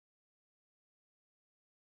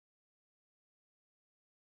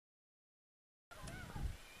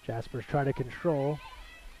Jaspers trying to control.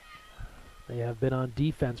 They have been on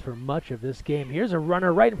defense for much of this game. Here's a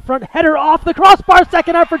runner right in front. Header off the crossbar.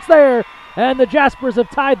 Second effort's there. And the Jaspers have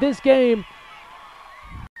tied this game.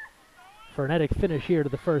 Frenetic finish here to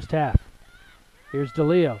the first half. Here's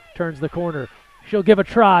DeLeo. Turns the corner. She'll give a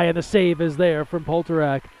try, and the save is there from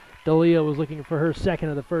Poltorak. DeLeo was looking for her second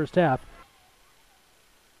of the first half.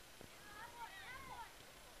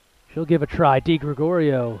 She'll give a try. Di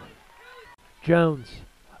Gregorio. Jones.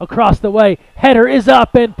 Across the way. Header is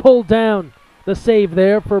up and pulled down. The save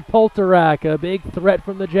there for Poltorak. A big threat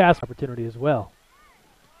from the Jaspers. Opportunity as well.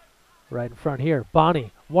 Right in front here.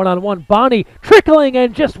 Bonnie. One-on-one. Bonnie trickling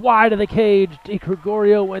and just wide of the cage. Di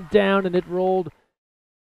Gregorio went down and it rolled.